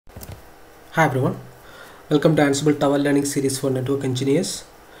Hi everyone, welcome to Ansible Tower Learning Series for Network Engineers.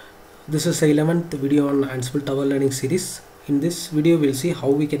 This is the 11th video on Ansible Tower Learning Series. In this video, we'll see how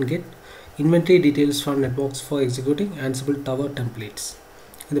we can get inventory details from Netbox for executing Ansible Tower templates.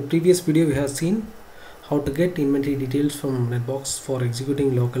 In the previous video, we have seen how to get inventory details from Netbox for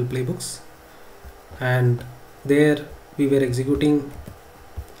executing local playbooks, and there we were executing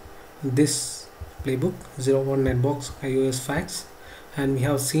this playbook 01 Netbox iOS facts, and we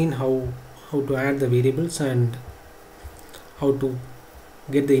have seen how to add the variables and how to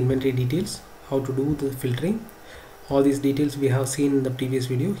get the inventory details, how to do the filtering. All these details we have seen in the previous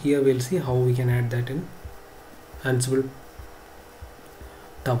video. Here we'll see how we can add that in Ansible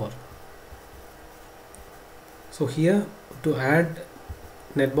Tower. So here, to add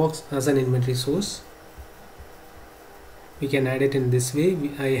Netbox as an inventory source, we can add it in this way.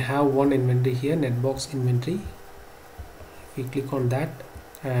 I have one inventory here, Netbox inventory. If we click on that,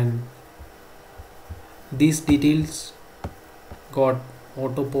 and these details got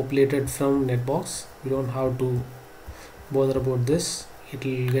auto populated from Netbox. We don't have to bother about this, it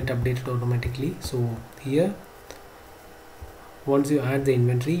will get updated automatically. So here, once you add the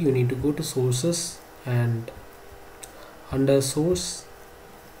inventory, you need to go to sources, and under source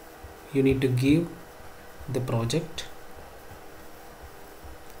you need to give the project.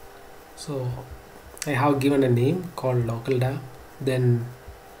 So I have given a name called local DAP, then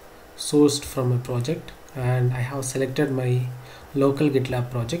sourced from a project, and I have selected my local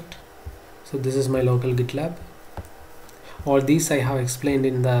GitLab project. So this is my local GitLab. All these I have explained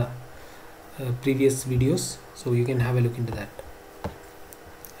in the previous videos, so you can have a look into that.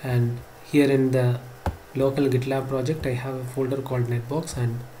 And here in the local GitLab project, I have a folder called Netbox,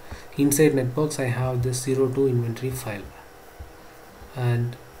 and inside Netbox I have this 02 inventory file.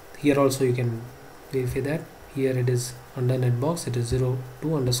 And here also you can verify that here it is under Netbox, it is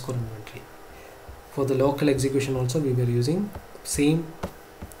 02_inventory. For the local execution also we were using same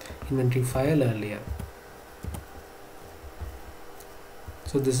inventory file earlier.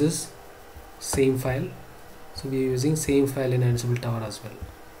 So this is same file, so we are using same file in Ansible Tower as well.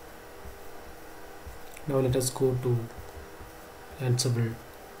 Now let us go to Ansible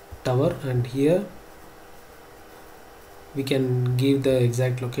Tower, and here we can give the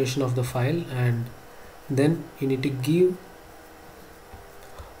exact location of the file, and then you need to give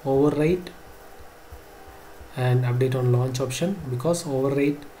overwrite and update on launch option, because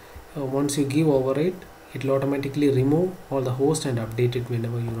overwrite, once you give overwrite, it will automatically remove all the host and update it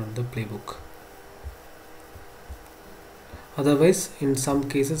whenever you run the playbook. Otherwise, in some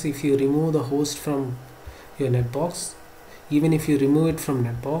cases, if you remove the host from your Netbox, even if you remove it from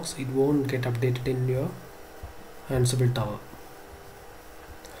Netbox, it won't get updated in your Ansible Tower.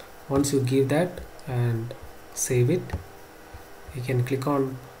 Once you give that and save it, you can click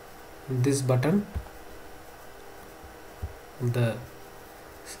on this button, the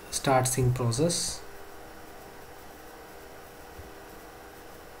start sync process.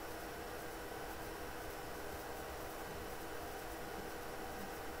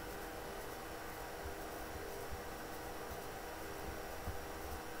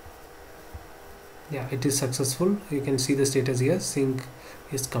 Yeah, it is successful. You can see the status here, sync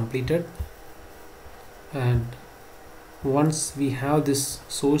is completed. And once we have this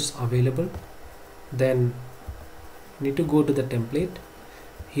source available, then need to go to the template.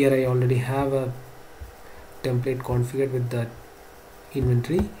 Here I already have a template configured with that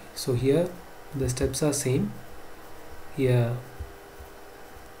inventory, so here the steps are same. Here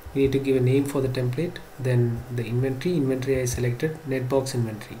we need to give a name for the template, then the inventory I selected Netbox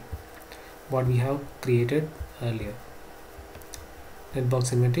inventory, what we have created earlier,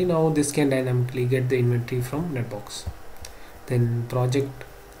 Netbox inventory. Now this can dynamically get the inventory from Netbox. Then project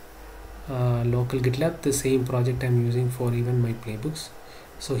local GitLab, the same project I'm using for even my playbooks.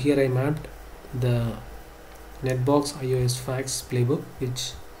 So here I mapped the Netbox iOS facts playbook,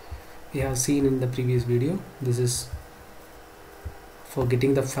 which we have seen in the previous video. This is for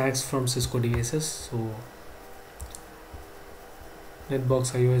getting the facts from Cisco devices. So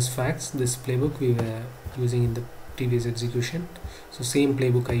Netbox iOS facts, this playbook we were using in the previous execution. So same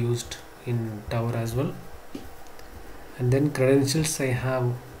playbook I used in Tower as well. And then credentials, I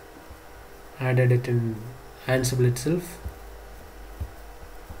have added it in Ansible itself.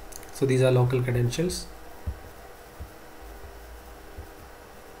 So these are local credentials.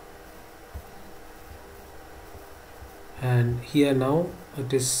 And here now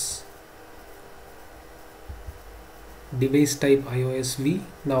it is device type iOS V.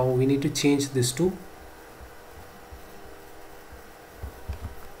 Now we need to change this to.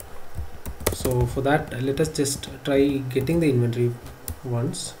 So for that, let us just try getting the inventory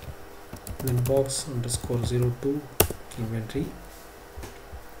once. netbox underscore 02 inventory,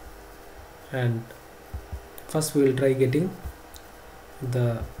 and first we will try getting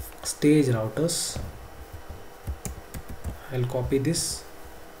the stage routers. I'll copy this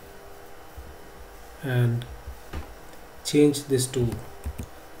and change this to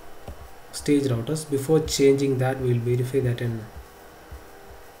stage routers. Before changing that, we will verify that in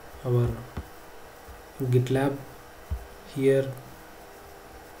our GitLab here,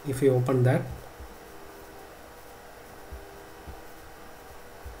 if we open that,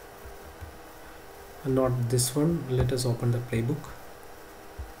 and not this one, let us open the playbook.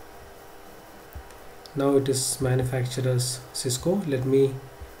 Now it is manufacturers Cisco. Let me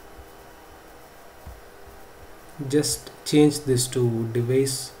just change this to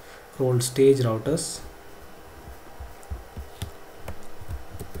device role stage routers.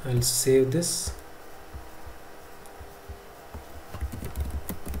 I'll save this.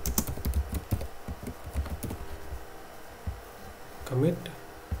 Commit.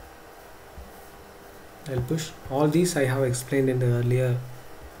 I'll push. All these I have explained in the earlier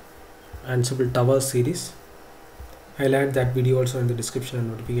Ansible Tower series. I'll add that video also in the description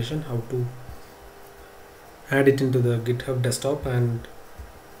and notification, how to add it into the GitHub desktop and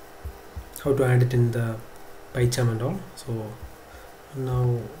how to add it in the PyCharm and all. So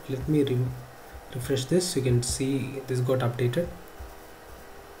now let me refresh this. You can see this got updated.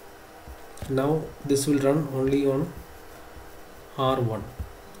 Now this will run only on R1.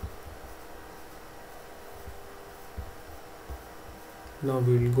 Now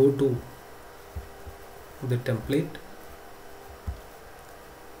we will go to the template,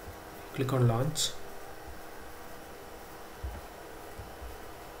 click on launch,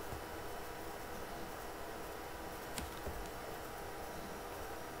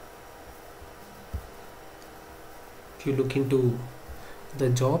 if you look into the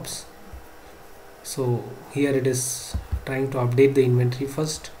jobs, so here it is trying to update the inventory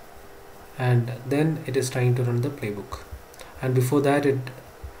first, and then it is trying to run the playbook. And before that, it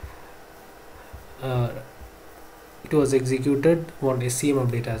was executed one SCM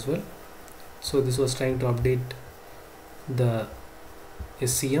update as well. So this was trying to update the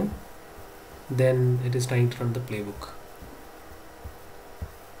SCM, then it is trying to run the playbook.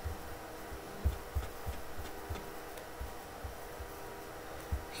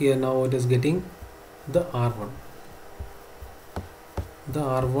 Here now it is getting the R1. The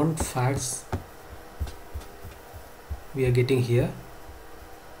R1 facts we are getting here.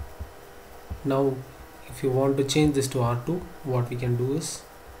 Now if you want to change this to R2, what we can do is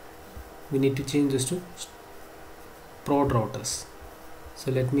we need to change this to prod routers.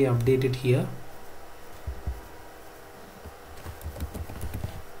 So let me update it here.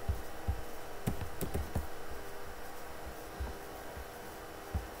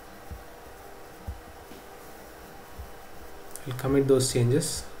 I'll commit those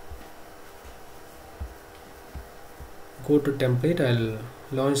changes. Go to template. I'll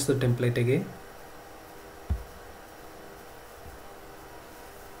launch the template again.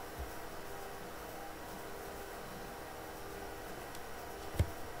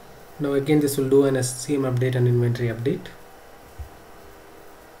 Now again this will do an SCM update and inventory update.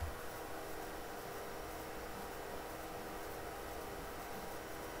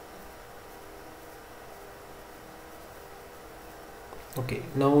 Okay,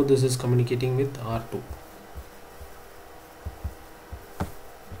 now this is communicating with R2.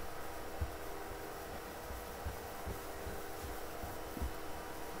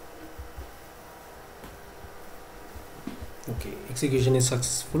 Okay, execution is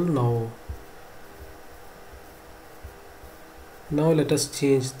successful. Now let us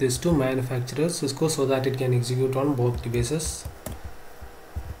change this to manufacturer Cisco so that it can execute on both devices.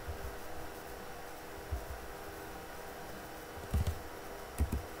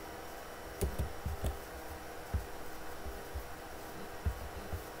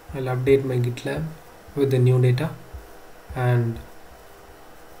 I'll update my GitLab with the new data and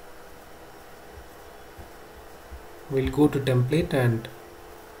we'll go to template and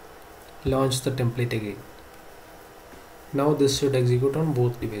launch the template again. Now this should execute on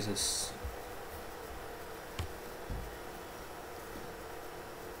both devices.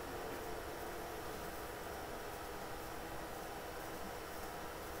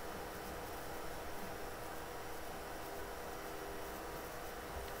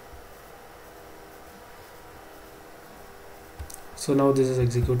 So now this is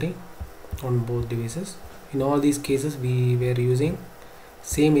executing on both devices. In all these cases we were using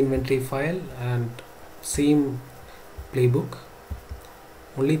same inventory file and same playbook.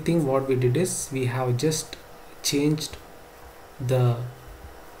 Only thing what we did is we have just changed the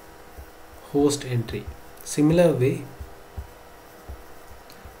host entry. Similar way,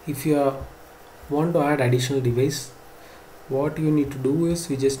 if you want to add additional device, what you need to do is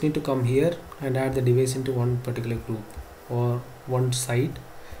we just need to come here and add the device into one particular group or one site.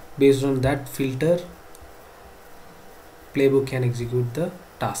 Based on that filter, Playbook can execute the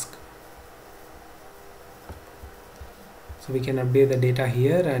task. So we can update the data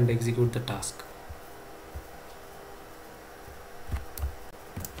here and execute the task.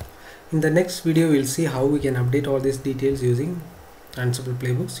 In the next video, we'll see how we can update all these details using Ansible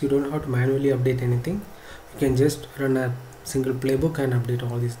Playbooks. You don't have to manually update anything. You can just run a single playbook and update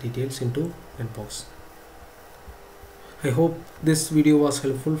all these details into Netbox. I hope this video was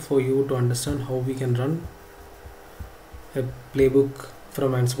helpful for you to understand how we can run a playbook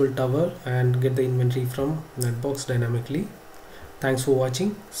from Ansible Tower and get the inventory from Netbox dynamically. Thanks for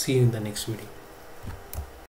watching. See you in the next video.